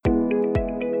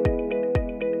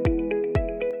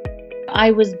I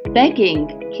was begging,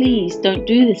 please don't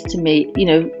do this to me,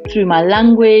 through my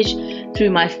language,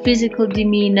 through my physical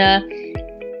demeanor,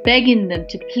 begging them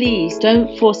to please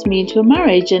don't force me into a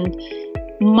marriage. And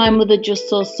my mother just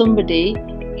saw somebody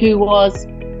who was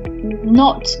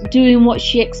not doing what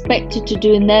she expected to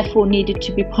do and therefore needed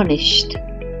to be punished.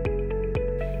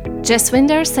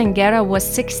 Jaswinder Sanghera was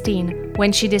 16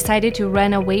 when she decided to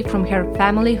run away from her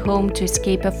family home to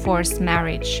escape a forced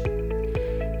marriage.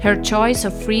 Her choice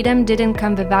of freedom didn't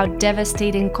come without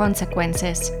devastating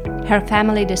consequences. Her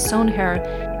family disowned her,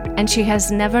 and she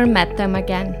has never met them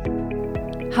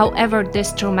again. However,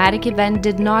 this traumatic event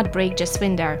did not break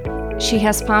Jaswinder. She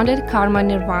has founded Karma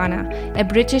Nirvana, a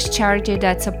British charity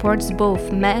that supports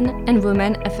both men and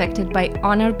women affected by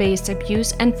honor-based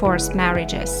abuse and forced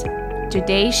marriages.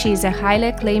 Today, she is a highly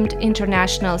acclaimed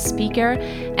international speaker,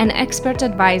 an expert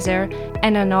advisor,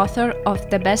 and an author of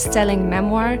the best-selling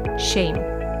memoir, Shame.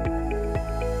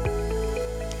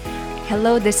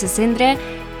 Hello, this is Indre,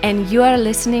 and you are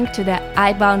listening to the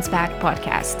I Bounce Back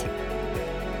podcast.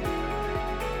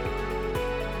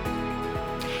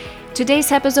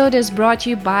 Today's episode is brought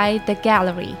to you by The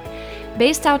Gallery.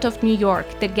 Based out of New York,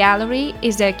 The Gallery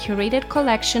is a curated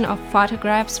collection of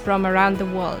photographs from around the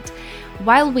world.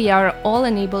 While we are all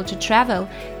unable to travel,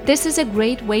 this is a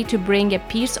great way to bring a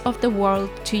piece of the world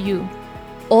to you.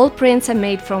 All prints are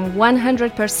made from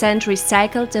 100%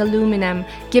 recycled aluminum,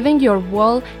 giving your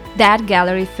wall that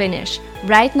gallery finish.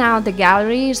 Right now, The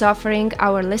Gallery is offering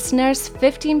our listeners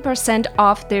 15%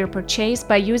 off their purchase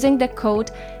by using the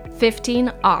code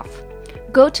 15OFF.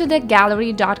 Go to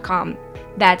thegallery.com.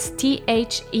 That's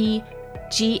THEGALRY.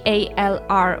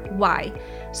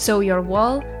 So your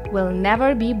wall will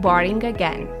never be boring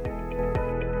again.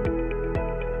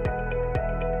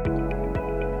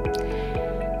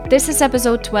 This is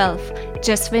episode 12,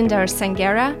 Jaswinder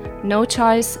Sanghera, No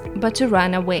Choice But to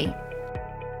Run Away.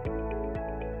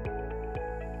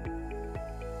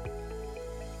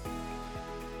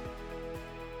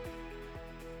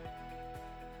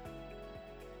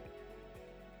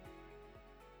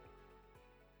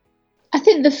 I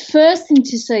think the first thing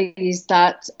to say is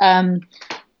that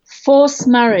forced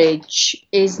marriage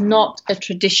is not a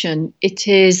tradition. It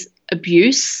is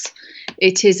abuse.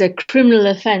 It is a criminal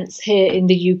offence here in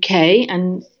the UK,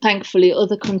 and thankfully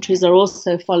other countries are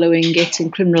also following it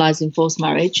and criminalising forced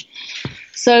marriage.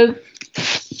 So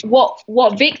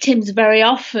what victims very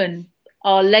often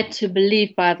are led to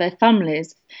believe by their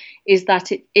families is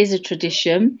that it is a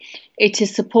tradition. It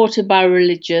is supported by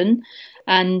religion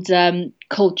and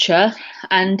culture,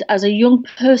 and as a young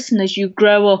person, as you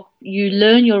grow up, you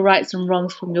learn your rights and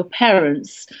wrongs from your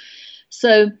parents.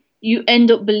 So you end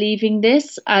up believing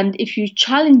this, and if you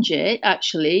challenge it,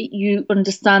 actually, you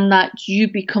understand that you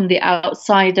become the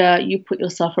outsider, you put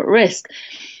yourself at risk.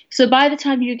 So by the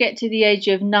time you get to the age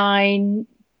of 9,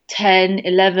 10,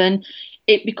 11,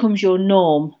 it becomes your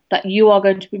norm that you are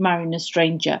going to be marrying a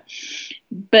stranger.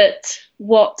 But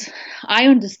what I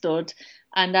understood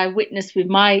and I witnessed with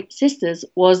my sisters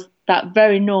was that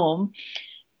very norm.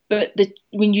 But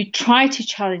when you try to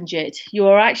challenge it, you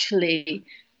are actually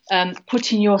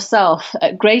putting yourself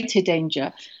at greater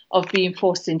danger of being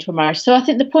forced into a marriage. So I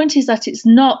think the point is that it's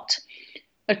not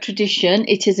a tradition,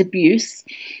 it is abuse.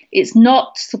 It's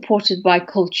not supported by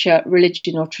culture,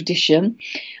 religion or tradition.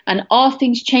 And are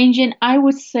things changing? I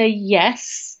would say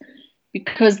yes,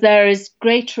 because there is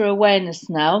greater awareness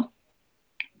now.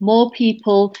 More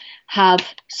people have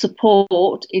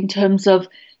support in terms of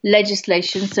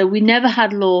legislation. So we never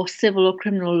had law, civil or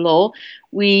criminal law.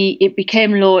 It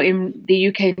became law in the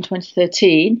UK in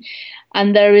 2013,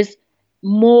 and there is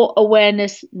more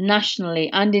awareness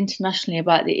nationally and internationally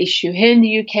about the issue. Here in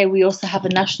the UK, we also have a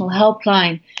national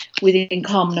helpline within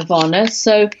Karma Nirvana.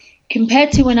 So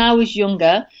compared to when I was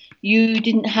younger, you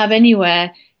didn't have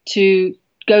anywhere to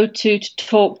go to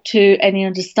talk to any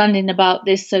understanding about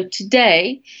this. So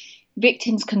today,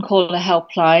 victims can call a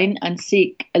helpline and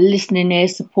seek a listening ear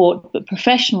support, but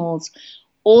professionals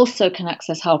also can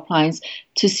access helplines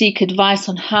to seek advice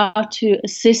on how to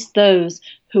assist those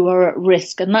who are at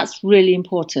risk, and that's really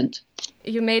important.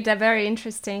 You made a very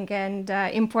interesting and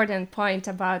important point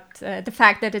about the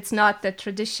fact that it's not the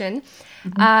tradition.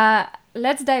 Mm-hmm.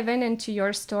 Let's dive into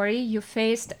your story. You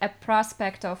faced a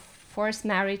prospect of forced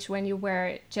marriage when you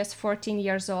were just 14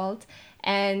 years old,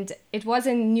 and it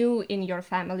wasn't new in your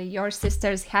family. Your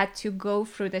sisters had to go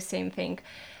through the same thing.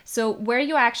 So were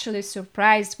you actually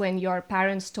surprised when your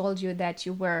parents told you that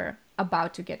you were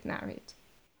about to get married?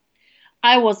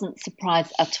 I wasn't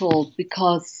surprised at all,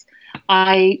 because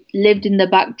I lived in the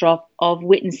backdrop of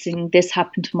witnessing this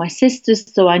happen to my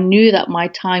sisters, so I knew that my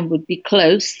time would be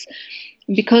close.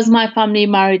 because my family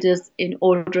married us in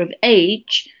order of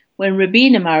age, when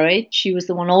Rabina married, she was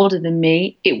the one older than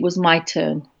me, it was my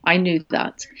turn. I knew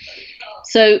that.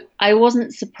 So I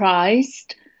wasn't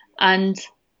surprised. And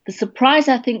the surprise,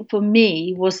 I think, for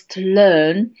me was to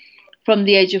learn from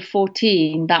the age of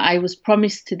 14 that I was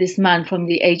promised to this man from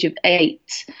the age of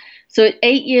 8. So at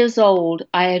 8 years old,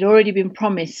 I had already been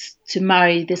promised to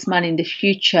marry this man in the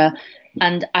future.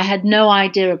 And I had no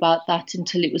idea about that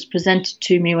until it was presented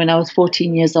to me when I was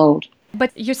 14 years old.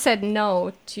 But you said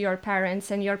no to your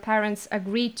parents, and your parents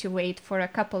agreed to wait for a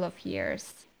couple of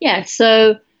years. Yeah,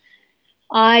 so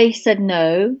I said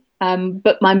no,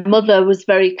 but my mother was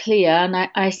very clear. And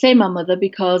I say my mother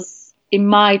because in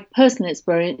my personal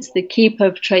experience, the key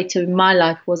perpetrator in my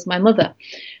life was my mother.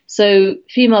 So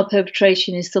female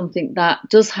perpetration is something that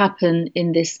does happen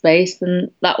in this space,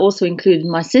 and that also included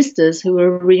my sisters, who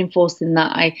were reinforced in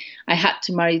that I had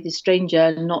to marry this stranger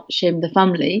and not shame the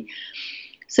family.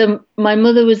 So my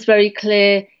mother was very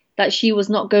clear that she was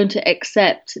not going to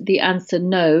accept the answer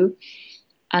no,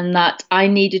 and that I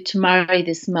needed to marry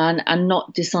this man and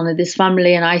not dishonor this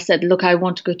family. And I said, look, I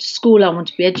want to go to school, I want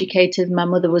to be educated. My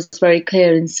mother was very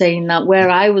clear in saying that where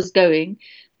I was going,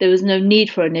 there was no need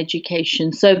for an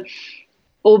education. So,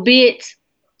 albeit,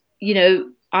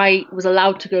 I was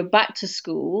allowed to go back to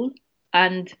school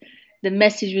and the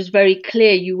message was very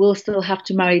clear, you will still have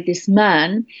to marry this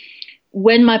man.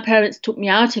 When my parents took me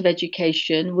out of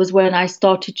education was when I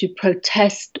started to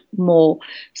protest more.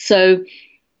 So,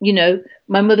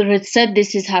 my mother had said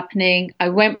this is happening. I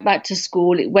went back to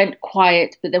school. It went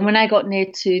quiet. But then when I got near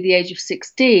to the age of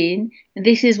 16, and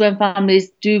this is when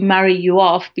families do marry you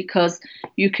off, because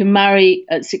you can marry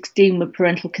at 16 with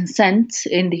parental consent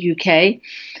in the UK.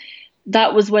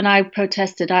 That was when I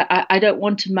protested. I don't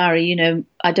want to marry,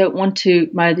 I don't want to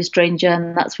marry this stranger.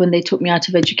 And that's when they took me out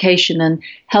of education and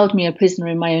held me a prisoner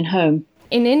in my own home.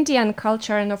 In Indian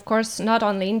culture, and of course not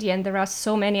only Indian, there are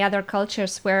so many other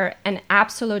cultures where an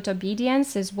absolute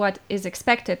obedience is what is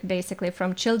expected basically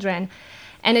from children,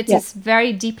 and it is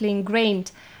very deeply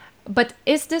ingrained. But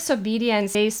is this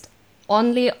obedience based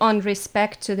only on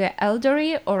respect to the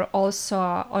elderly or also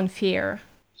on fear?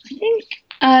 I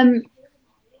think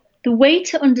the way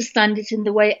to understand it and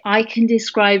the way I can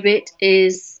describe it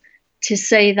is to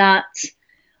say that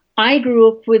I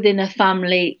grew up within a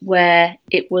family where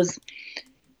it was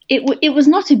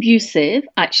not abusive,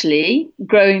 actually,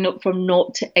 growing up from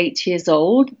 0 to 8 years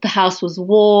old. The house was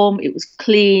warm, it was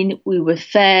clean, we were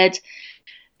fed,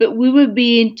 but we were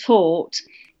being taught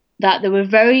that there were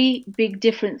very big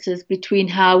differences between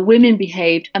how women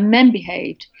behaved and men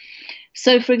behaved.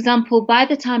 So, for example, by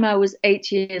the time I was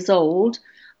 8 years old,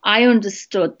 I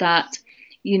understood that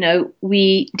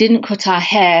we didn't cut our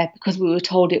hair because we were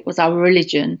told it was our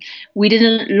religion. We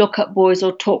didn't look at boys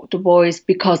or talk to boys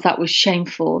because that was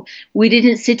shameful. We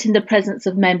didn't sit in the presence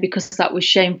of men because that was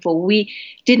shameful. We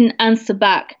didn't answer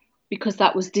back because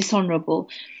that was dishonorable.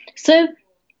 So,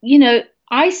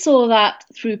 I saw that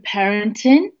through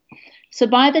parenting. So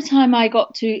by the time I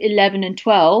got to 11 and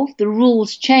 12, the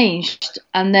rules changed.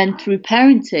 And then through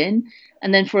parenting,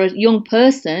 and then for a young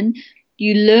person,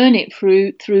 you learn it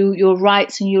through your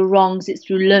rights and your wrongs. It's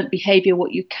through learnt behaviour,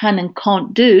 what you can and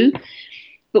can't do.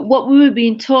 But what we were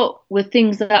being taught were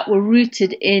things that were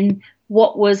rooted in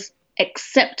what was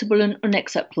acceptable and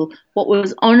unacceptable, what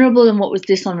was honourable and what was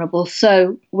dishonourable.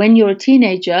 So when you're a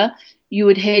teenager, you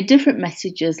would hear different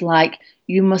messages like,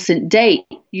 you mustn't date,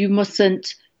 you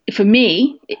mustn't, for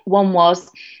me, one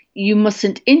was, you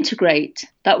mustn't integrate.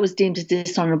 That was deemed as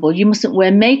dishonourable. You mustn't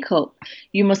wear makeup.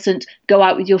 You mustn't go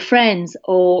out with your friends.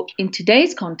 Or in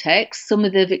today's context, some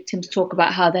of the victims talk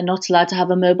about how they're not allowed to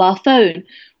have a mobile phone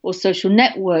or social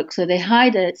network, so they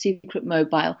hide a secret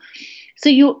mobile. So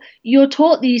you're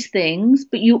taught these things,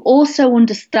 but you also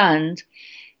understand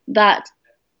that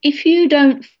if you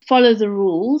don't follow the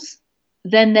rules,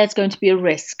 then there's going to be a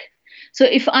risk. So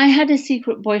if I had a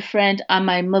secret boyfriend and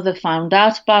my mother found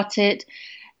out about it,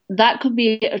 that could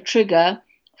be a trigger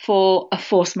for a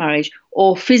forced marriage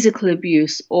or physical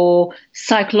abuse or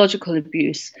psychological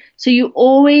abuse. So you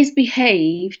always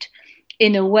behaved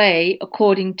in a way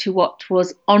according to what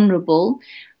was honourable.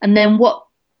 And then what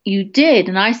you did,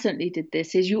 and I certainly did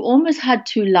this, is you almost had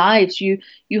two lives. You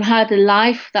had a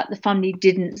life that the family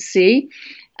didn't see,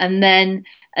 and then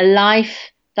a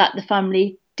life that the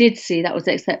family did see that was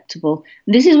acceptable.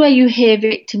 And this is where you hear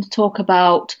victims talk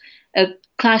about a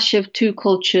clash of two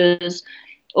cultures,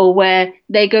 or where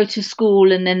they go to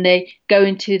school and then they go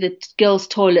into the girls'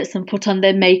 toilets and put on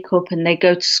their makeup and they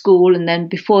go to school, and then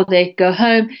before they go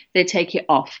home, they take it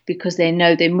off because they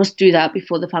know they must do that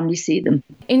before the family see them.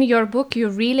 In your book, you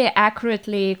really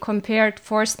accurately compared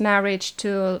forced marriage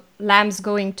to lambs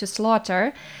going to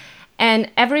slaughter.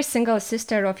 And every single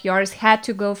sister of yours had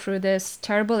to go through this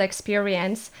terrible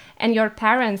experience. And your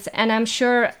parents, and I'm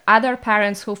sure other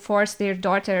parents who force their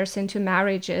daughters into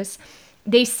marriages,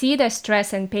 they see the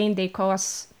stress and pain they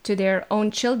cause to their own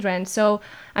children. So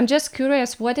I'm just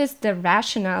curious, what is the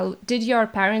rationale? Did your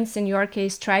parents, in your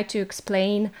case, try to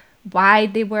explain why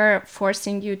they were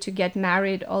forcing you to get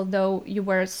married, although you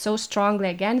were so strongly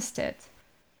against it?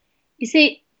 You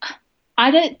see, I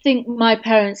don't think my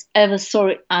parents ever saw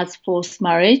it as forced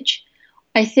marriage.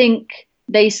 I think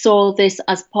they saw this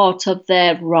as part of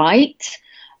their right,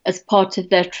 as part of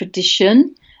their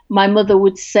tradition. My mother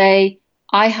would say,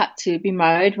 I had to be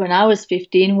married when I was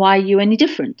 15. Why are you any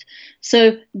different?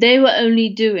 So they were only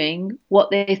doing what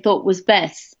they thought was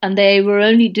best, and they were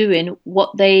only doing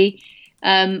what they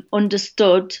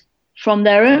understood from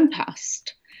their own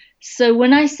past. So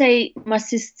when I say my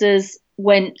sisters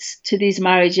went to these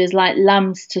marriages like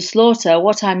lambs to slaughter,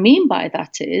 what I mean by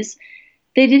that is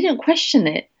they didn't question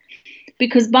it,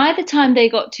 because by the time they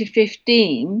got to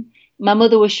 15, my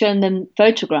mother was showing them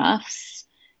photographs.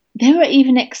 They were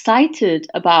even excited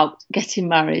about getting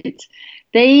married.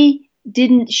 They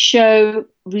didn't show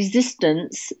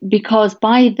resistance because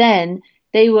by then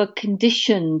they were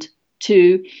conditioned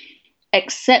to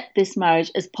accept this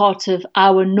marriage as part of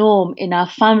our norm in our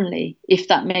family, if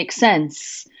that makes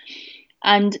sense.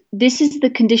 And this is the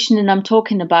conditioning I'm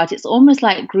talking about. It's almost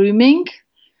like grooming.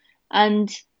 And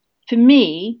for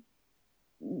me,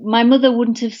 my mother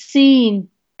wouldn't have seen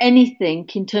anything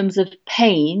in terms of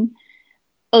pain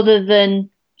other than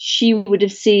she would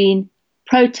have seen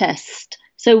protest.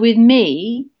 So with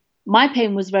me, my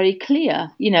pain was very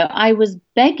clear. You know, I was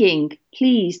begging,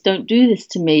 please don't do this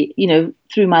to me, you know,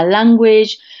 through my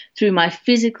language, through my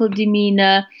physical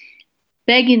demeanor,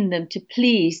 begging them to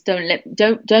please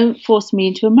don't force me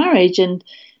into a marriage. And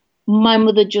my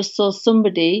mother just saw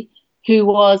somebody who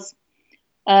was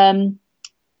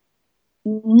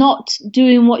not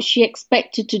doing what she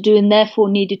expected to do and therefore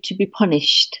needed to be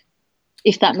punished,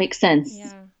 if that makes sense.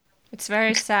 Yeah, it's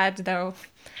very sad though.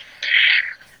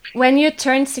 When you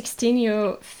turned 16,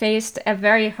 you faced a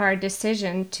very hard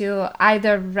decision to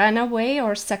either run away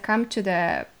or succumb to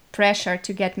the pressure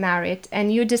to get married,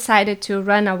 and you decided to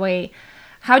run away.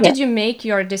 How did you make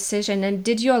your decision, and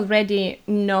did you already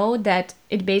know that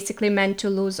it basically meant to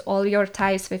lose all your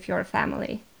ties with your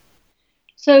family?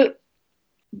 So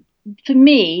for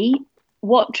me,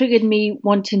 what triggered me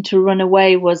wanting to run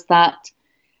away was that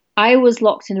I was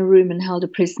locked in a room and held a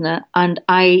prisoner, and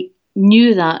I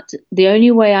knew that the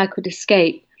only way I could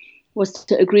escape was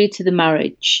to agree to the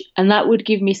marriage, and that would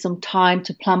give me some time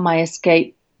to plan my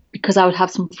escape because I would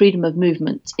have some freedom of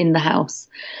movement in the house.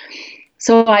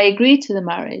 So I agreed to the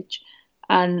marriage,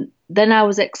 and then I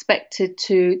was expected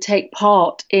to take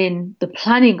part in the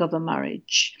planning of a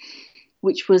marriage,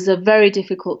 which was a very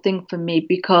difficult thing for me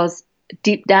because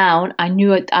deep down I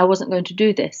knew I wasn't going to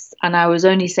do this, and I was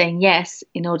only saying yes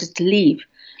in order to leave.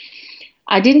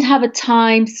 I didn't have a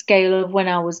time scale of when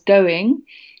I was going,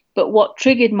 but what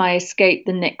triggered my escape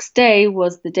the next day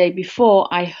was the day before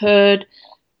I heard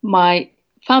my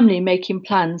family making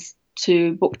plans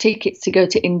to book tickets to go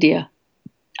to India.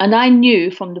 And I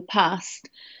knew from the past,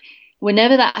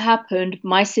 whenever that happened,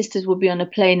 my sisters would be on a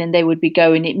plane and they would be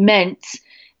going. It meant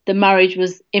the marriage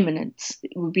was imminent.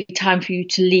 It would be time for you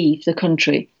to leave the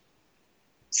country.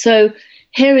 So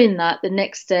hearing that the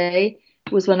next day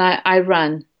was when I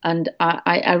ran. And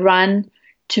I ran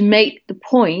to make the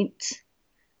point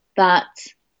that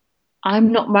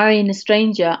I'm not marrying a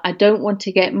stranger. I don't want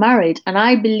to get married. And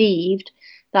I believed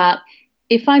that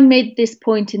if I made this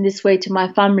point in this way to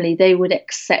my family, they would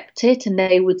accept it and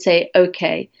they would say,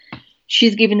 okay,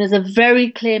 she's given us a very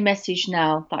clear message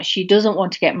now that she doesn't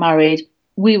want to get married.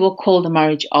 We will call the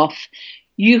marriage off.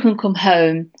 You can come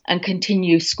home and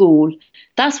continue school.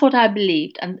 That's what I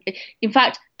believed. And in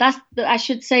fact, I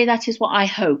should say that is what I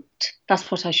hoped.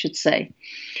 That's what I should say.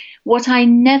 What I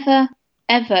never,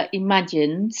 ever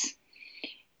imagined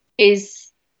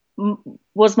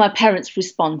was my parents'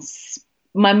 response.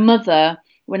 My mother,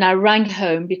 when I rang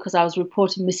home because I was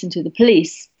reported missing to the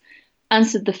police,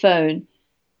 answered the phone,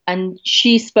 and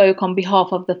she spoke on behalf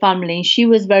of the family, and she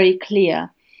was very clear.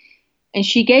 And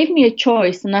she gave me a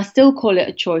choice, and I still call it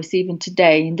a choice even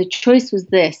today. And the choice was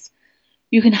this: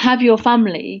 you can have your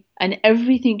family and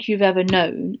everything you've ever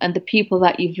known and the people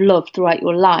that you've loved throughout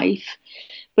your life,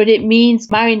 but it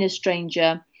means marrying a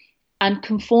stranger and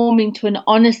conforming to an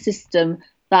honor system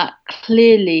that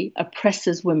clearly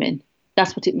oppresses women.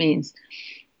 That's what it means.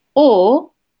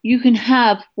 Or you can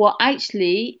have what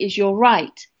actually is your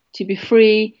right to be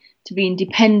free, to be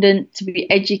independent, to be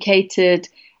educated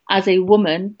as a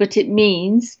woman, but it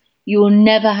means you will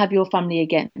never have your family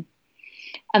again.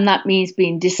 And that means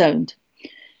being disowned.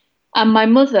 And my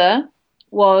mother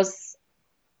was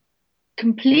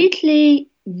completely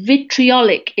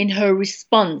vitriolic in her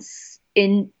response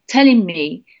in telling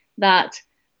me that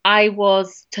I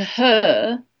was to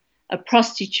her a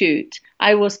prostitute.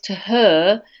 I was to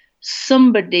her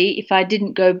somebody, if I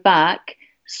didn't go back,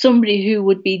 somebody who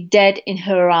would be dead in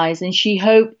her eyes. And she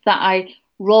hoped that I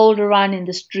rolled around in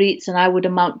the streets and I would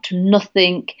amount to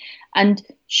nothing. And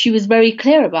she was very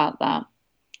clear about that.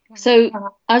 So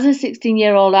as a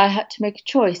 16-year-old, I had to make a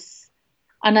choice.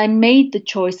 And I made the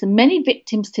choice. And many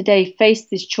victims today face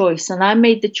this choice. And I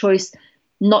made the choice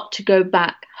not to go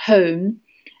back home.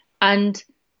 And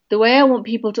the way I want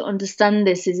people to understand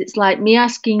this is it's like me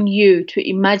asking you to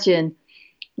imagine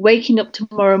waking up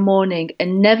tomorrow morning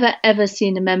and never ever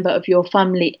seeing a member of your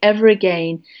family ever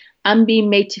again and being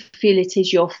made to feel it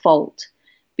is your fault.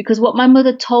 Because what my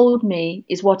mother told me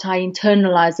is what I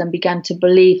internalized and began to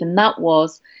believe, and that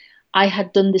was I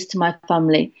had done this to my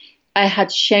family. I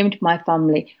had shamed my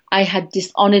family. I had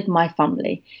dishonored my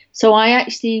family. So I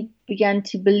actually began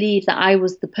to believe that I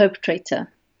was the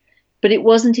perpetrator. But it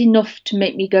wasn't enough to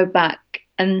make me go back.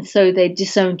 And so they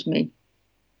disowned me.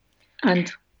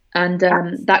 And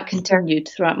that continued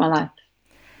throughout my life.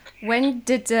 When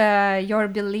did your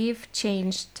belief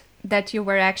change that you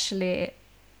were actually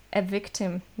a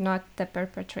victim, not the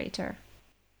perpetrator?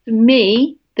 For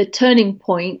me, the turning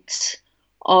point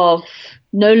of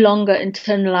no longer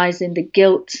internalizing the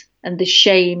guilt and the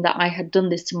shame that I had done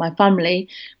this to my family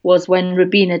was when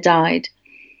Rubina died.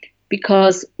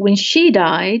 Because when she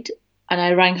died, and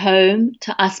I rang home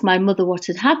to ask my mother what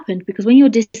had happened, because when you're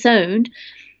disowned,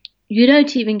 you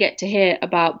don't even get to hear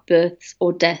about births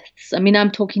or deaths. I mean, I'm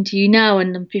talking to you now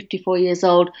and I'm 54 years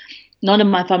old. None of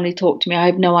my family talk to me. I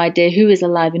have no idea who is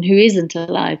alive and who isn't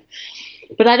alive.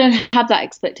 But I don't have that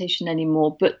expectation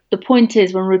anymore. But the point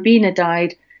is, when Rubina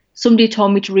died, somebody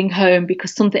told me to ring home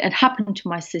because something had happened to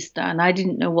my sister and I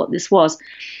didn't know what this was.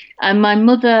 And my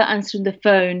mother, answering the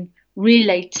phone,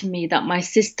 relayed to me that my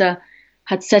sister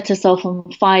had set herself on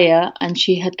fire and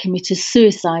she had committed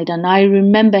suicide. And I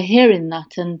remember hearing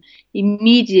that, and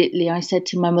immediately I said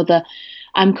to my mother,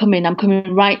 I'm coming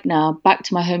right now back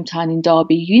to my hometown in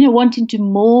Derby, wanting to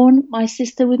mourn my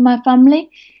sister with my family.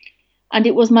 And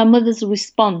it was my mother's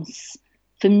response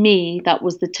for me that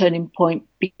was the turning point,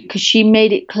 because she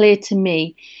made it clear to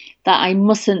me that I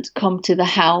mustn't come to the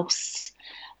house,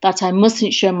 that I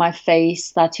mustn't show my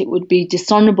face, that it would be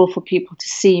dishonorable for people to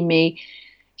see me.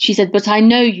 She said, but I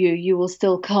know you will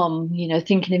still come,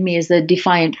 thinking of me as the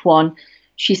defiant one.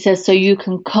 She says, so you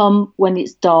can come when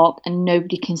it's dark and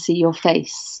nobody can see your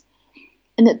face.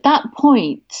 And at that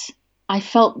point, I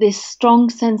felt this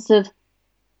strong sense of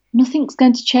nothing's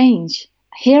going to change.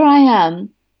 Here I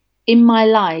am in my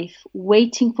life,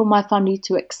 waiting for my family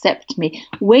to accept me,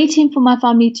 waiting for my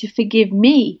family to forgive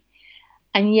me.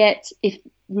 And yet, if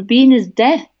Rubina's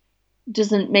death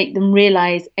doesn't make them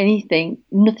realize anything,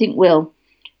 nothing will.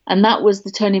 And that was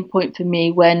the turning point for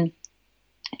me when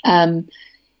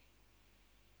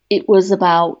it was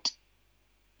about,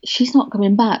 she's not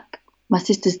coming back. My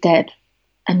sister's dead.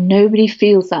 And nobody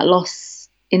feels that loss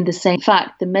in the same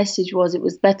fact. The message was it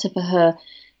was better for her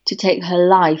to take her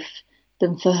life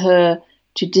than for her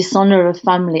to dishonor her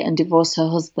family and divorce her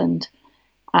husband.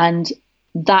 And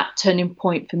that turning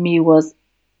point for me was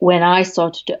when I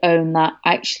started to own that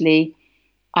actually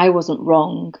I wasn't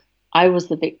wrong. I was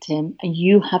the victim, and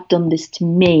you have done this to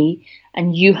me,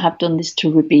 and you have done this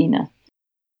to Rubina.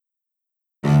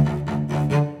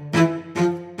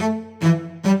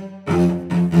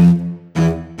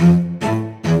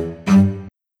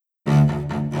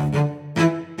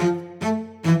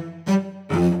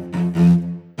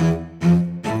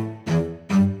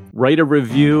 Write a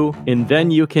review, and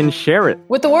then you can share it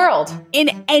with the world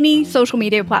in any social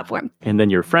media platform. And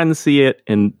then your friends see it,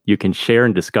 and you can share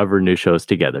and discover new shows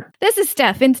together. This is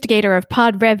Steph, instigator of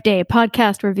Pod Rev Day,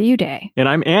 Podcast Review Day. And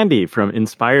I'm Andy from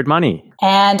Inspired Money.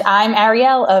 And I'm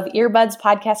Ariel of Earbuds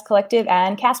Podcast Collective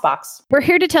and Castbox. We're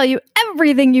here to tell you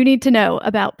everything you need to know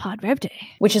about Pod Rev Day,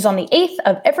 which is on the 8th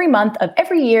of every month, of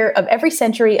every year, of every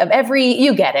century, of every,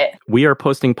 you get it. We are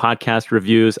posting podcast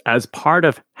reviews as part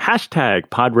of hashtag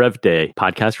PodRevDay,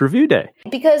 Podcast Review Day.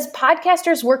 Because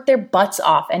podcasters work their butts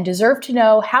off and deserve to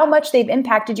know how much they've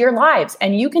impacted your lives.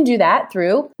 And you can do that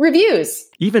through reviews.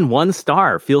 Even 1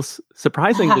 star feels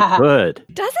surprisingly good.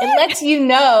 Does It it? lets you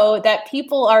know that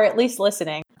people are at least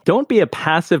listening. Don't be a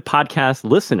passive podcast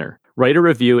listener. Write a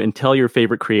review and tell your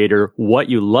favorite creator what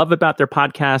you love about their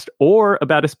podcast or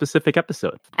about a specific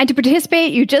episode. And to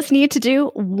participate, you just need to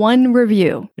do 1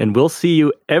 review. And we'll see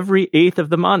you every 8th of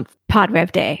the month.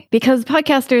 PodRev Day, because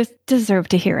podcasters deserve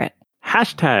to hear it.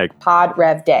 Hashtag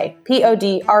PodRevDay.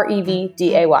 PodRevDay.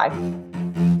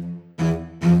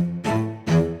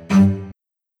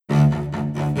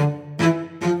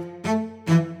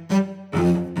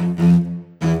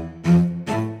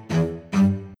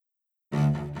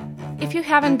 If you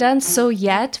haven't done so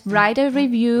yet, write a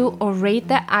review or rate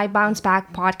the I Bounce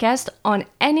Back podcast on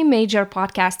any major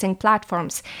podcasting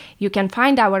platforms. You can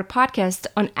find our podcast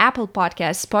on Apple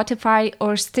Podcasts, Spotify,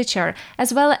 or Stitcher,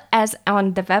 as well as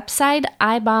on the website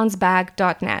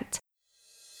ibounceback.net.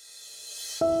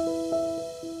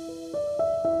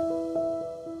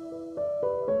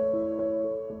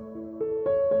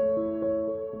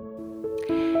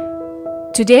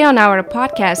 Today on our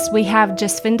podcast, we have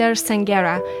Jasvinder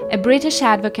Sanghera, a British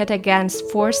advocate against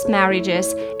forced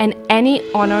marriages and any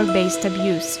honor-based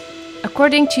abuse.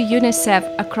 According to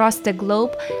UNICEF, across the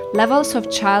globe, levels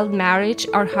of child marriage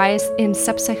are highest in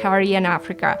sub-Saharan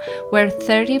Africa, where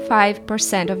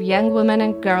 35% of young women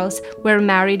and girls were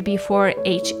married before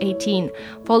age 18,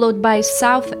 followed by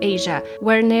South Asia,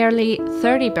 where nearly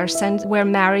 30% were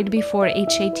married before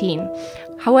age 18.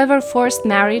 However, forced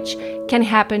marriage can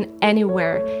happen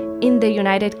anywhere, in the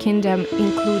United Kingdom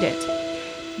included.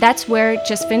 That's where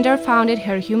Jasvinder founded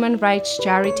her human rights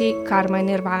charity, Karma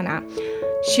Nirvana.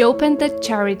 She opened the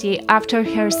charity after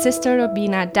her sister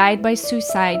Robina died by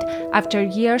suicide after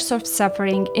years of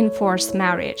suffering in forced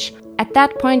marriage. At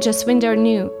that point, Jasvinder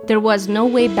knew there was no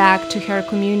way back to her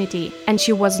community, and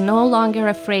she was no longer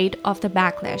afraid of the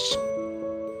backlash.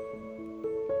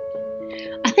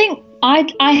 I think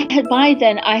by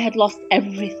then I had lost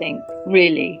everything,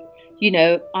 really. You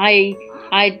know, I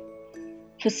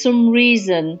for some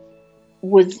reason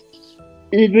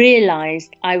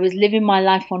realized I was living my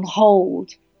life on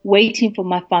hold, waiting for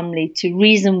my family to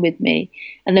reason with me.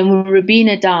 And then when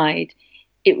Robina died,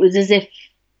 it was as if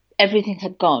everything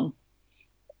had gone.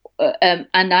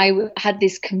 And I had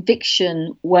this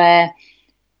conviction where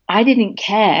I didn't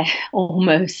care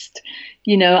almost.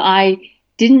 You know, I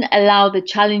didn't allow the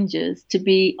challenges to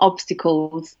be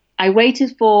obstacles. I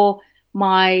waited for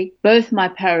both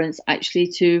my parents actually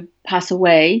to pass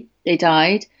away. They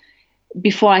died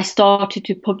before I started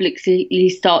to publicly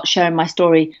start sharing my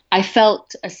story. I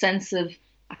felt a sense of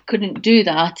I couldn't do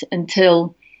that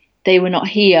until they were not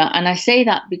here. And I say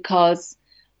that because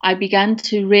I began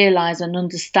to realize and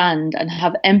understand and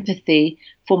have empathy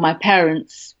for my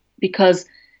parents, because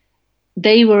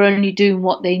they were only doing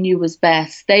what they knew was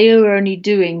best. They were only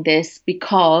doing this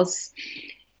because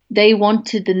they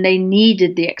wanted and they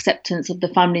needed the acceptance of the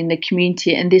family and the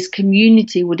community, and this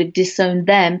community would have disowned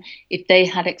them if they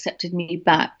had accepted me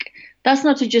back. That's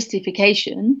not a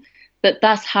justification, but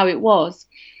that's how it was.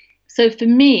 So for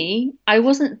me, I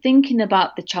wasn't thinking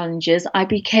about the challenges. I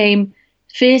became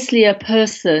fiercely a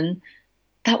person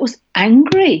that was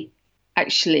angry,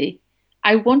 actually.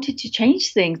 I wanted to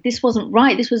change things. This wasn't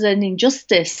right. This was an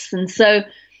injustice. And so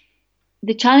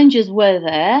the challenges were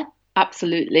there,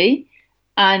 absolutely.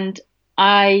 And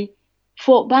I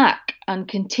fought back and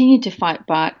continued to fight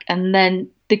back. And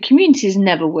then the communities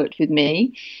never worked with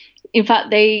me. In fact,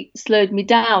 they slowed me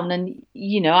down. And,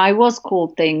 you know, I was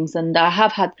called things and I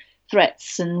have had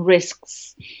threats and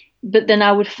risks. But then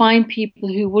I would find people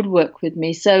who would work with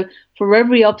me. So for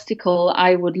every obstacle,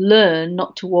 I would learn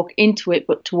not to walk into it,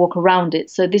 but to walk around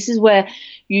it. So this is where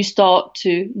you start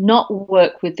to not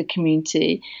work with the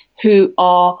community who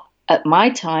are, at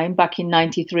my time, back in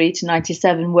 93 to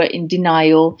 97, were in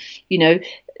denial. You know,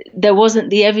 there wasn't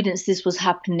the evidence this was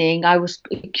happening. I was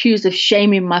accused of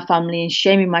shaming my family and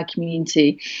shaming my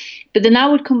community. But then I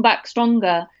would come back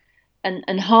stronger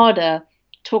and harder,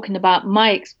 talking about my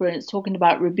experience, talking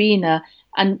about Robina.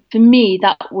 And for me,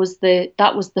 that was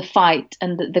the fight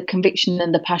and the conviction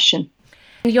and the passion.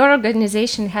 Your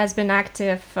organization has been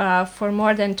active for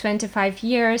more than 25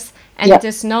 years, and It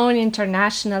is known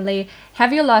internationally.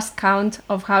 Have you lost count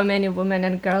of how many women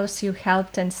and girls you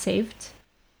helped and saved?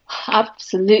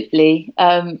 Absolutely.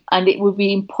 And it would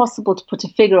be impossible to put a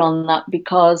figure on that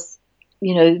because,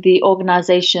 you know, the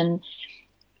organization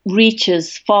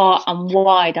reaches far and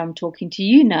wide. I'm talking to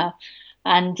you now.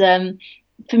 And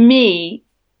for me,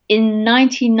 in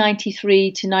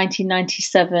 1993 to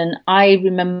 1997, I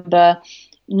remember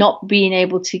not being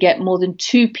able to get more than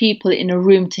 2 people in a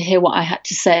room to hear what I had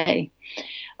to say.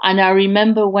 And I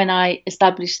remember when I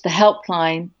established the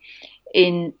helpline,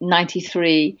 in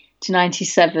 93 to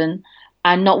 97,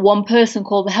 and not one person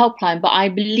called the helpline, but I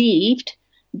believed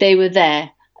they were there.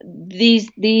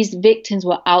 These victims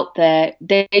were out there.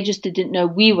 They just didn't know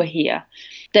we were here.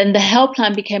 Then the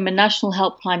helpline became a national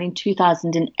helpline in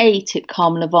 2008 at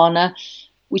Carmen Lvana,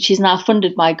 which is now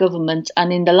funded by government.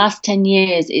 And in the last 10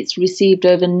 years, it's received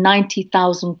over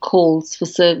 90,000 calls for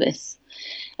service.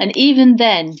 And even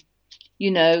then,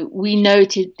 we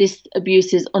noted this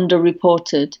abuse is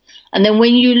underreported. And then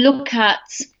when you look at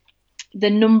the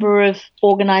number of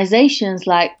organizations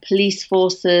like police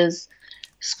forces,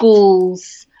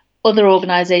 schools, other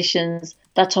organizations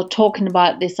that are talking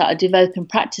about this, that are developing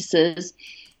practices,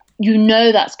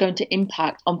 that's going to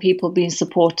impact on people being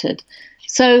supported.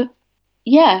 So,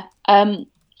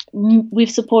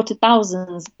 we've supported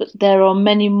thousands, but there are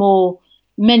many more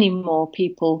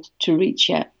people to reach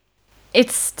yet.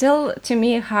 It's still, to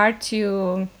me, hard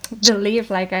to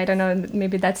believe, I don't know,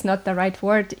 maybe that's not the right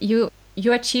word. You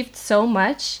achieved so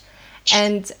much,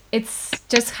 and it's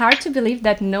just hard to believe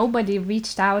that nobody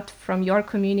reached out from your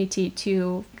community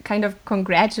to kind of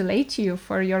congratulate you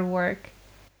for your work.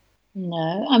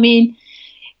 No, I mean,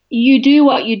 you do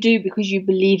what you do because you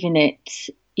believe in it,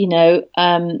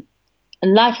 and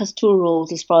life has two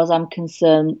rules as far as I'm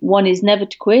concerned. One is never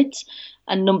to quit,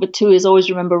 and number two is always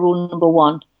remember rule number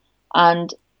one.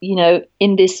 And,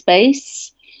 in this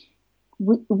space,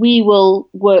 we will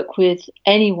work with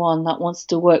anyone that wants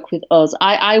to work with us.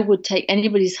 I would take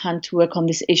anybody's hand to work on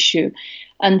this issue.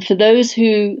 And for those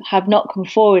who have not come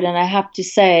forward, and I have to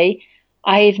say,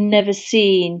 I've never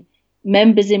seen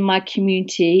members in my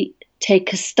community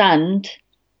take a stand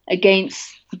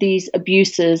against these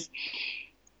abuses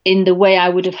in the way I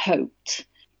would have hoped.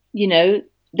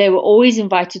 They were always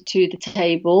invited to the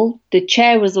table. The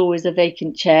chair was always a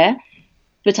vacant chair,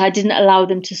 but I didn't allow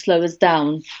them to slow us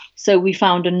down. So we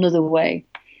found another way.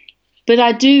 But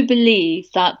I do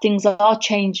believe that things are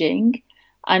changing.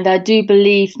 And I do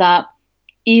believe that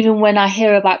even when I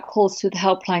hear about calls to the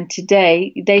helpline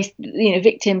today,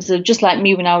 victims are just like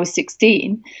me when I was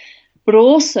 16. But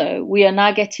also we are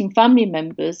now getting family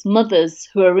members, mothers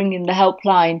who are ringing the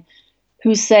helpline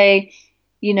who say,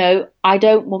 I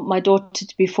don't want my daughter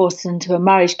to be forced into a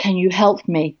marriage. Can you help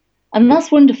me? And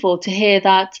that's wonderful to hear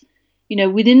that,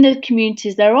 within the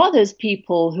communities, there are those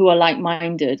people who are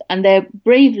like-minded and they're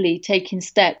bravely taking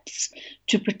steps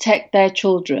to protect their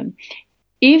children.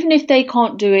 Even if they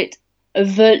can't do it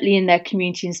overtly in their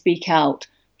community and speak out,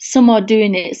 some are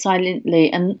doing it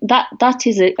silently. And that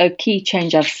is a key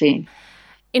change I've seen.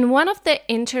 In one of the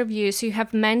interviews, you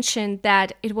have mentioned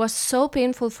that it was so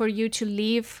painful for you to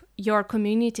leave your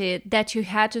community that you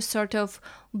had to sort of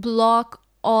block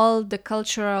all the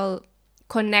cultural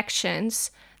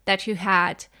connections that you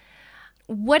had.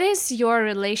 What is your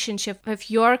relationship with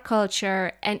your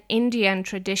culture and Indian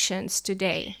traditions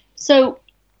today? So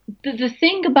the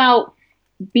thing about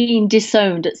being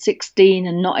disowned at 16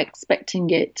 and not expecting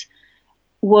it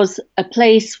was a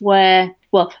place where,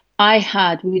 I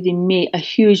had within me a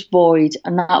huge void,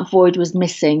 and that void was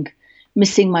missing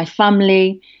my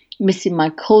family, missing my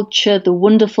culture, the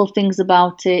wonderful things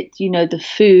about it, the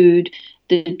food,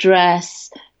 the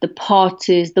dress, the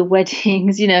parties, the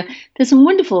weddings, there's some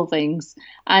wonderful things.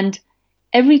 And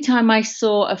every time I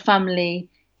saw a family,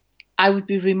 I would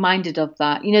be reminded of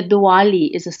that.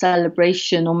 Diwali is a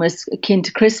celebration almost akin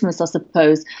to Christmas, I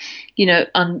suppose,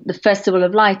 on the Festival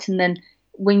of Light. And then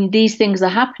when these things are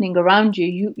happening around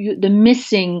you, the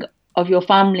missing of your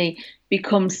family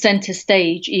becomes center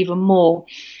stage even more.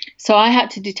 So I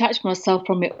had to detach myself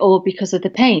from it all because of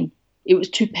the pain. It was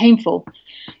too painful.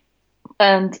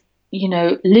 And,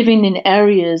 living in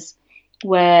areas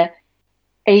where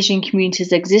Asian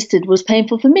communities existed was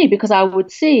painful for me because I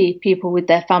would see people with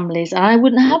their families and I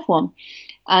wouldn't have one.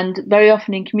 And very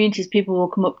often in communities, people will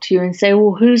come up to you and say,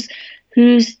 well,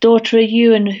 whose daughter are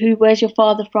you and where's your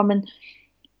father from? And,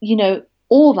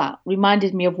 all that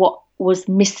reminded me of what was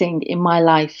missing in my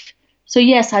life. So,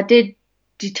 yes, I did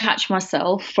detach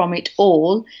myself from it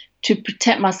all to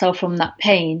protect myself from that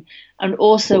pain. And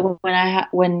also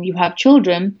when you have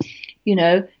children,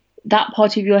 that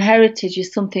part of your heritage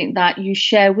is something that you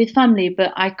share with family,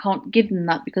 but I can't give them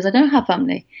that because I don't have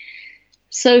family.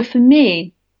 So for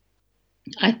me,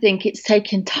 I think it's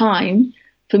taken time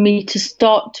for me to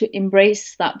start to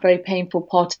embrace that very painful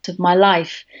part of my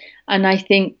life. And I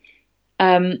think,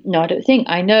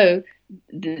 I know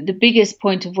the biggest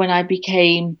point of when I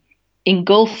became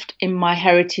engulfed in my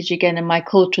heritage again and my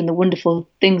culture and the wonderful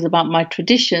things about my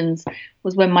traditions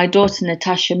was when my daughter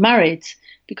Natasha married,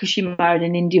 because she married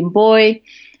an Indian boy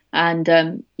and,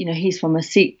 he's from a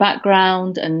Sikh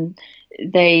background and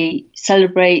they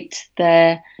celebrate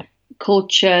their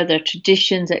culture, their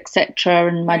traditions, etc.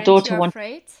 And my daughter wanted.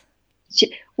 Afraid?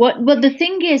 What the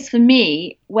thing is for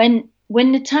me, when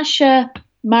Natasha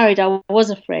married, I was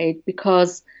afraid,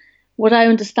 because what I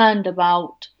understand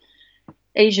about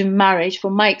Asian marriage,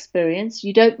 from my experience,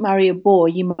 you don't marry a boy,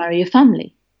 you marry a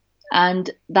family. And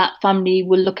that family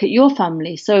will look at your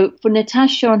family. So for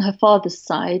Natasha on her father's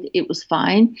side, it was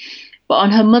fine. But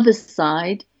on her mother's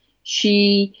side,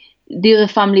 the other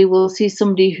family will see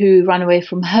somebody who ran away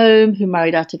from home, who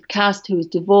married out of caste, who was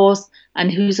divorced,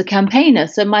 and who's a campaigner.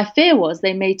 So my fear was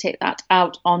they may take that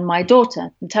out on my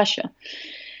daughter, Natasha.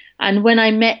 And when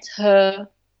I met her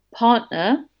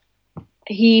partner,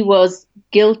 he was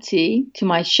guilty to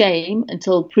my shame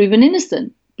until proven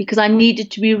innocent, because I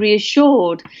needed to be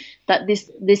reassured that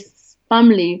this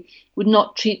family would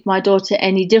not treat my daughter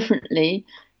any differently,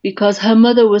 because her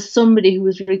mother was somebody who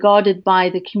was regarded by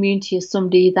the community as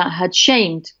somebody that had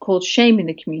caused shame in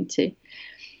the community.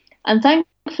 And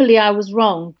thankfully I was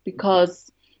wrong,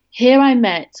 because here I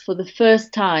met for the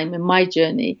first time in my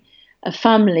journey a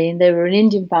family, and they were an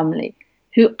Indian family,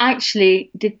 who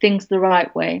actually did things the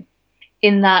right way.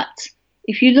 In that,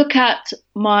 if you look at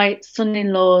my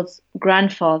son-in-law's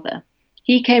grandfather,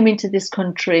 he came into this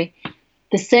country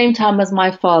the same time as my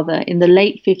father in the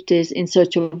late 50s in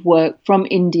search of work from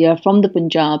India, from the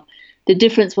Punjab. The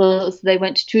difference was they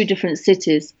went to two different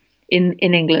cities in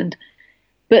England.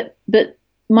 But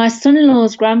my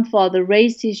son-in-law's grandfather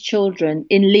raised his children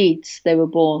in Leeds, they were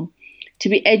born, to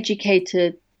be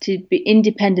educated, to be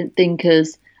independent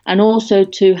thinkers, and also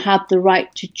to have the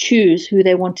right to choose who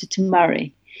they wanted to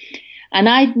marry. And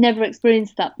I'd never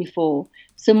experienced that before.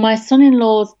 So my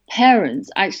son-in-law's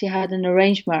parents actually had an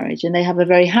arranged marriage, and they have a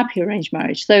very happy arranged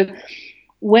marriage. So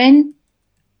when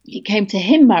it came to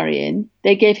him marrying,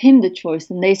 they gave him the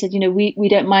choice, and they said, we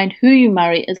don't mind who you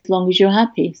marry as long as you're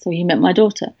happy. So he met my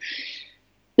daughter.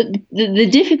 But the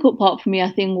difficult part for me, I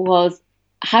think, was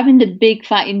having the big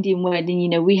fat Indian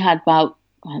wedding. We had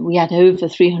over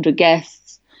 300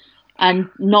 guests, and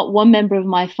not one member of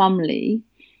my family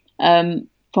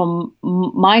from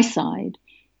my side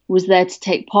was there to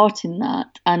take part in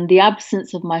that. And the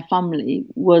absence of my family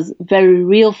was very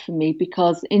real for me,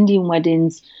 because Indian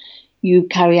weddings, you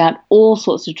carry out all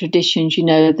sorts of traditions.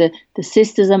 The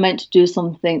sisters are meant to do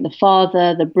something, the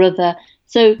father, the brother.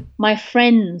 So my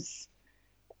friends,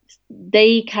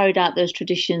 they carried out those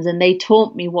traditions, and they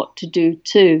taught me what to do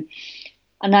too.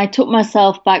 And I took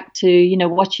myself back to,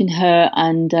 watching her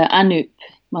and Anup,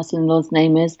 my son-in-law's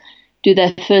name is, do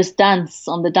their first dance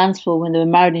on the dance floor when they were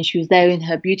married. And she was there in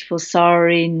her beautiful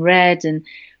sari in red, and,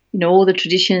 all the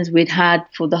traditions we'd had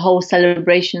for the whole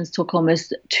celebrations took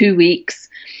almost 2 weeks.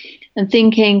 And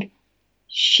thinking,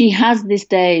 she has this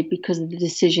day because of the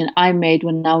decision I made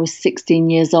when I was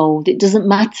 16 years old. It doesn't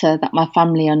matter that my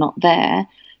family are not there.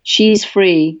 She's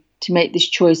free to make this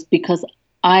choice because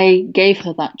I gave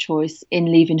her that choice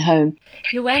in leaving home.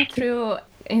 You went through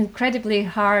incredibly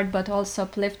hard but also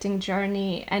uplifting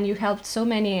journey, and you helped so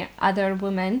many other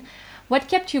women. What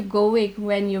kept you going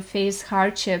when you faced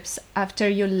hardships after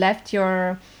you left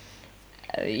your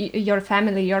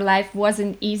family? Your life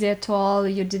wasn't easy at all.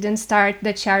 You didn't start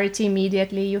the charity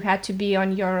immediately. You had to be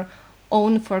on your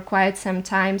own for quite some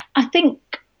time. I think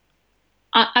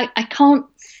I can't,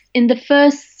 in the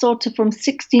first sort of from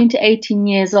 16 to 18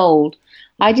 years old,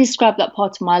 I describe that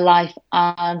part of my life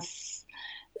as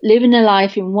living a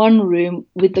life in one room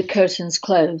with the curtains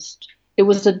closed. It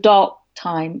was a dark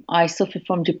time. I suffered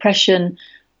from depression.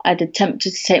 I'd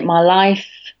attempted to take my life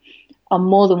on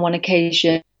more than one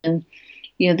occasion.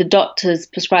 The doctors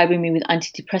prescribing me with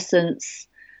antidepressants.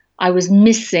 I was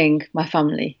missing my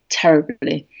family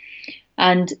terribly.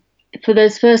 And for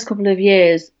those first couple of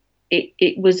years,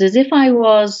 it was as if I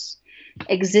was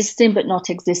existing but not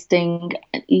existing.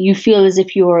 You feel as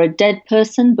if you are a dead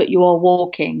person, but you are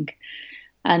walking.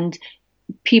 And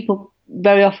people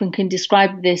very often can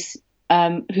describe this,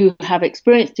 who have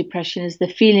experienced depression, as the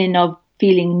feeling of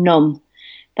feeling numb,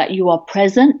 that you are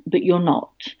present but you're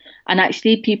not. And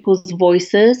actually people's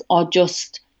voices are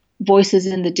just voices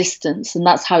in the distance. And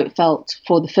that's how it felt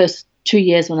for the first 2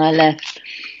 years when I left.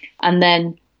 And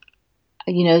then,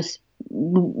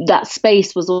 that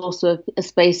space was also a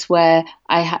space where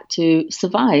I had to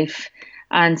survive.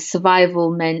 And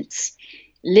survival meant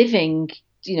living,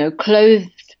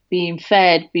 clothed, being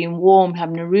fed, being warm,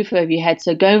 having a roof over your head.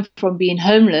 So going from being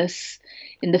homeless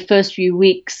in the first few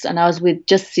weeks, and I was with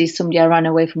Jussi, somebody I ran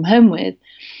away from home with,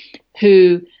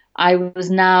 who I was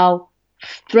now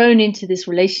thrown into this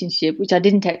relationship, which I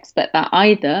didn't expect that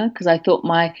either, because I thought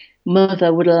my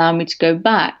mother would allow me to go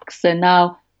back. So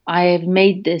now I have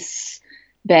made this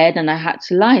bed and I had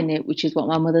to lie in it, which is what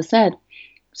my mother said.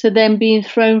 So then being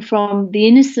thrown from the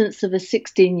innocence of a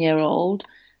 16-year-old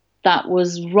that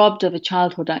was robbed of a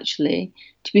childhood, actually,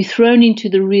 to be thrown into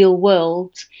the real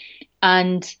world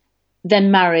and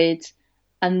then married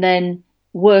and then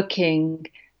working,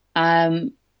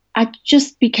 I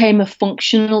just became a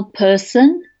functional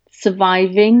person,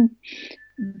 surviving,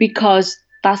 because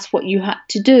that's what you had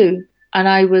to do. And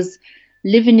I was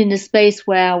living in a space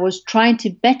where I was trying to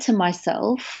better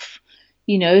myself,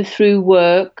 through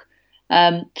work,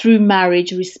 through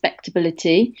marriage,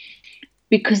 respectability,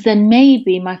 because then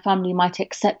maybe my family might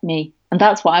accept me. And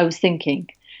that's what I was thinking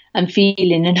and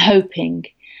feeling and hoping.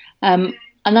 And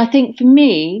I think for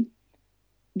me,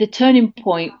 the turning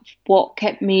point, what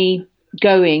kept me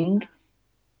going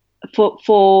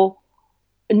for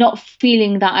not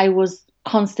feeling that I was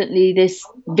constantly this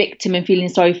victim and feeling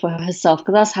sorry for herself,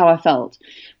 because that's how I felt,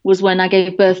 was when I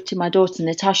gave birth to my daughter,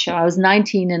 Natasha. I was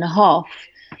 19 and a half.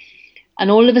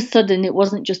 And all of a sudden, it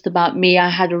wasn't just about me. I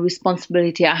had a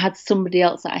responsibility. I had somebody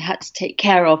else that I had to take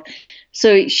care of.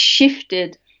 So it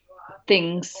shifted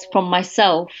things from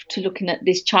myself to looking at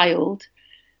this child.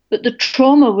 But the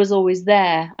trauma was always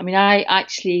there. I mean, I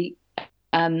actually,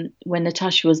 when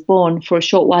Natasha was born, for a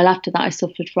short while after that, I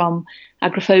suffered from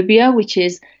agoraphobia, which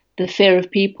is the fear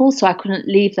of people. So I couldn't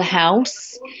leave the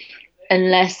house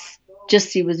unless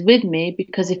Justy was with me,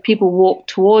 because if people walked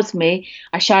towards me,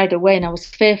 I shied away and I was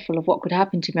fearful of what could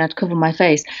happen to me. I'd cover my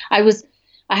face. I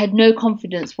had no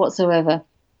confidence whatsoever.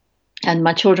 And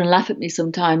my children laugh at me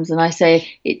sometimes, and I say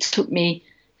it took me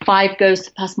 5 goes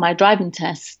to pass my driving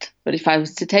test. But if I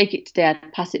was to take it today,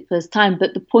 I'd pass it first time.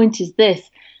 But the point is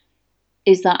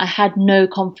that I had no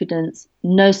confidence,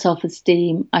 no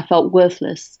self-esteem. I felt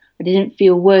worthless. I didn't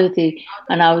feel worthy,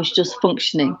 and I was just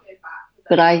functioning.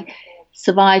 But I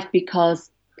survived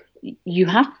because you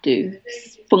have to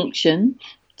function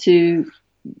to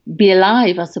be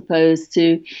alive, I suppose.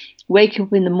 To wake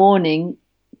up in the morning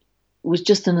was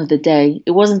just another day.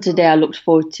 It wasn't a day I looked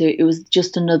forward to. It was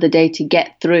just another day to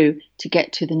get through, to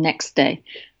get to the next day.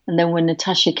 And then when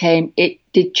Natasha came, it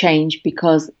did change,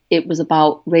 because it was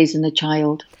about raising a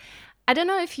child. I don't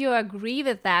know if you agree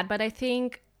with that, but I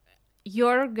think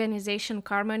your organization,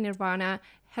 Karma Nirvana,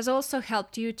 has also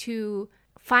helped you to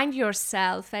find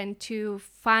yourself and to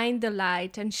find the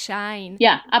light and shine.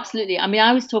 Yeah, absolutely. I mean,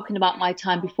 I was talking about my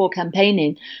time before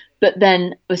campaigning, but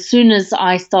then as soon as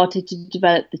I started to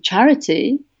develop the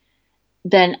charity,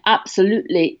 then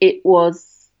absolutely it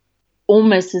was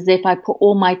almost as if I put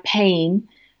all my pain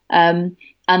and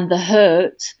the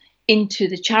hurt into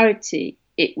the charity.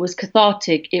 It was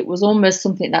cathartic. It was almost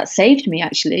something that saved me,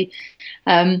 actually,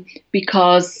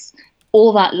 because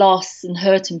all that loss and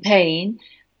hurt and pain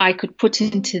I could put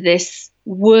into this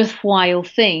worthwhile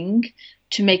thing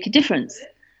to make a difference.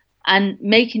 And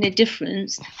making a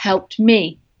difference helped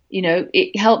me.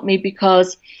 It helped me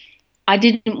because I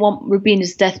didn't want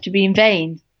Rubina's death to be in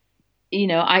vain.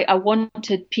 I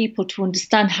wanted people to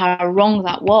understand how wrong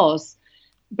that was.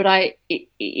 But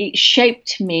it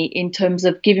shaped me in terms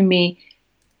of giving me,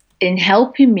 in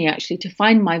helping me actually to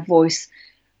find my voice.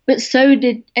 But so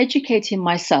did educating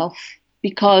myself,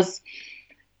 because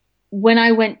when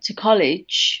I went to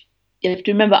college, you have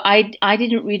to remember, I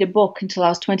didn't read a book until I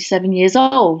was 27 years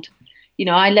old.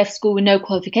 I left school with no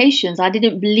qualifications. I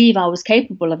didn't believe I was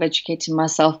capable of educating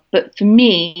myself. But for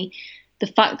me, the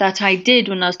fact that I did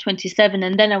when I was 27,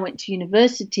 and then I went to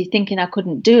university thinking I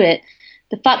couldn't do it,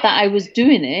 the fact that I was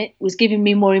doing it was giving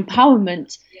me more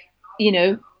empowerment.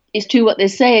 It's true what they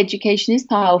say, education is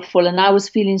powerful. And I was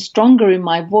feeling stronger in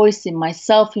my voice, in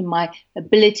myself, in my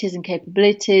abilities and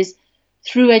capabilities,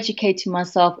 through educating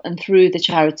myself and through the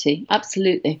charity.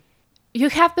 Absolutely. You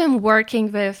have been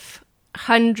working with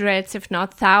hundreds, if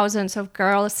not thousands, of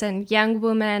girls and young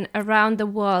women around the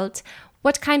world.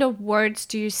 What kind of words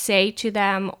do you say to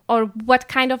them, or what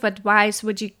kind of advice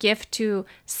would you give to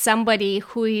somebody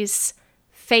who is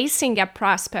facing a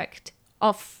prospect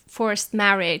of forced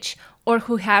marriage, or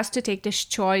who has to take this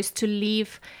choice to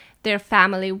leave their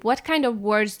family? What kind of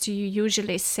words do you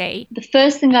usually say? The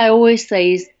first thing I always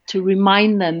say is to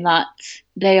remind them that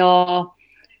they are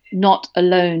not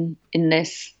alone in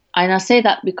this. And I say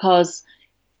that because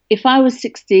if I was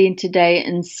 16 today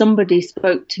and somebody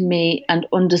spoke to me and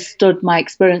understood my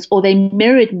experience, or they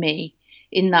mirrored me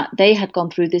in that they had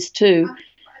gone through this too,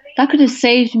 that could have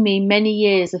saved me many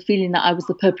years of feeling that I was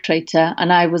the perpetrator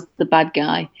and I was the bad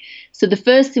guy. So the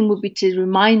first thing would be to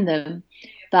remind them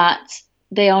that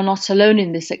they are not alone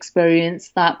in this experience,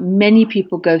 that many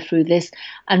people go through this,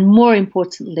 and more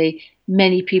importantly,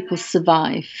 many people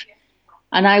survive.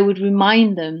 And I would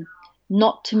remind them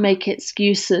not to make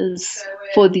excuses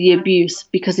for the abuse,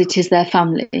 because it is their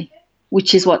family,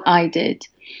 which is what I did.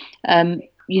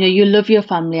 You love your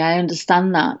family, I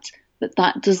understand that, but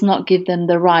that does not give them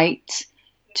the right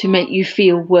to make you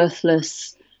feel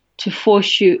worthless, to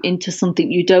force you into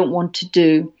something you don't want to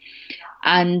do,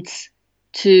 and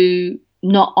to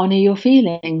not honour your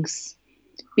feelings.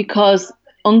 Because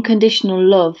unconditional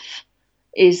love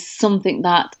is something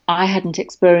that I hadn't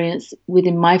experienced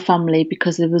within my family,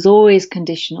 because it was always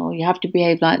conditional. You have to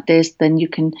behave like this, then you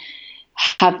can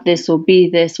have this or be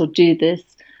this or do this.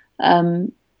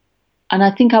 And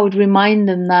I think I would remind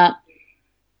them that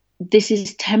this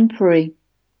is temporary,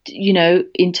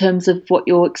 in terms of what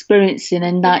you're experiencing,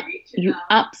 and that you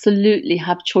absolutely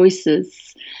have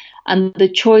choices. And the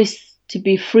choice to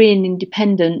be free and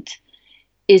independent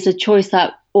is a choice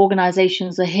that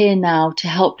organisations are here now to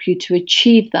help you to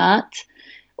achieve that,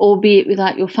 albeit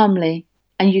without your family,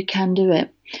 and you can do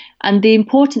it. And the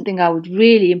important thing I would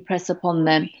really impress upon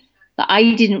them that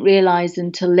I didn't realise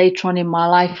until later on in my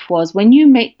life was, when you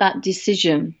make that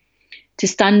decision to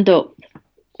stand up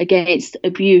against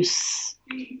abuse,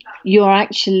 you're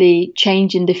actually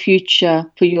changing the future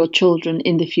for your children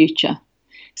in the future.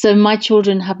 So my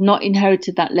children have not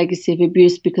inherited that legacy of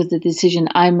abuse because of the decision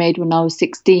I made when I was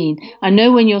 16. I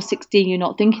know when you're 16, you're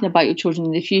not thinking about your children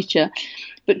in the future.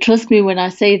 But trust me when I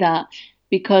say that,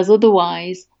 because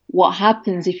otherwise what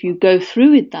happens if you go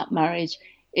through with that marriage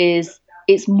is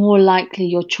it's more likely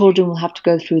your children will have to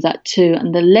go through that too.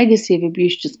 And the legacy of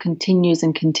abuse just continues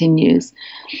and continues.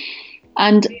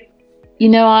 And,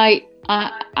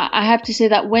 I have to say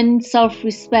that when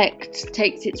self-respect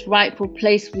takes its rightful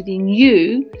place within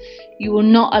you, you will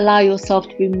not allow yourself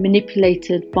to be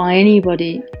manipulated by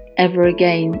anybody ever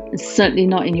again, and certainly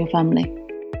not in your family.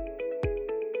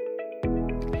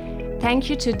 Thank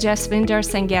you to Jasvinder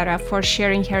Sanghera for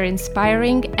sharing her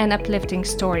inspiring and uplifting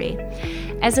story.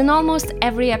 As in almost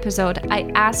every episode, I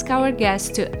ask our guests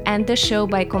to end the show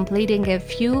by completing a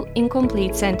few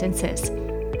incomplete sentences.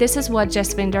 This is what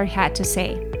Jasvinder had to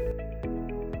say.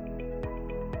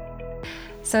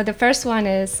 So the first one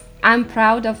is, I'm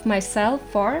proud of myself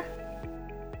for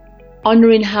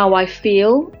honouring how I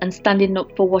feel and standing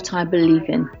up for what I believe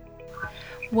in.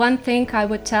 One thing I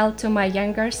would tell to my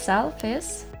younger self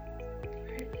is,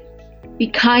 be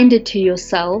kinder to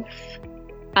yourself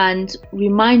and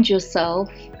remind yourself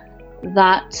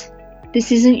that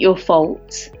this isn't your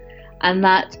fault and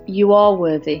that you are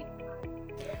worthy.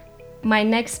 My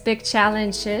next big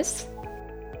challenge is?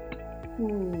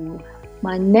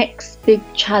 My next big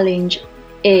challenge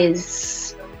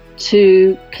is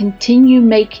to continue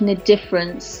making a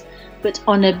difference, but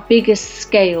on a bigger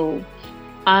scale.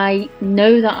 I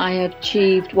know that I have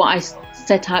achieved what I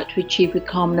set out to achieve with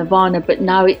Karma Nirvana, but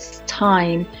now it's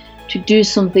time to do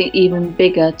something even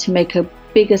bigger, to make a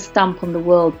bigger stamp on the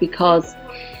world, because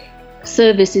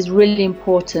service is really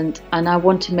important and I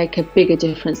want to make a bigger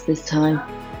difference this time.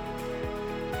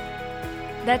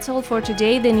 That's all for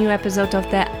today. The new episode of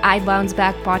the I Bounce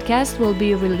Back podcast will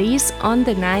be released on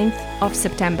the 9th of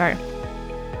September.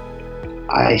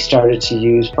 I started to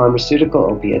use pharmaceutical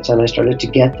opiates, and I started to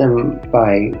get them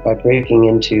by breaking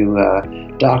into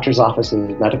doctors'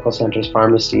 offices, medical centers,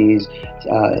 pharmacies,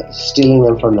 stealing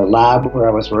them from the lab where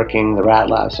I was working, the rat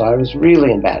lab. So I was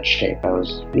really in bad shape. I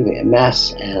was really a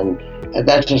mess, and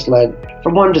that just led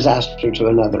from one disaster to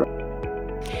another.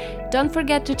 Don't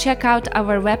forget to check out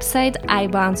our website,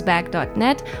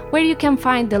 ibounceback.net, where you can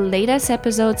find the latest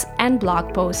episodes and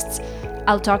blog posts.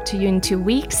 I'll talk to you in 2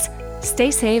 weeks.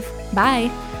 Stay safe.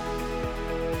 Bye.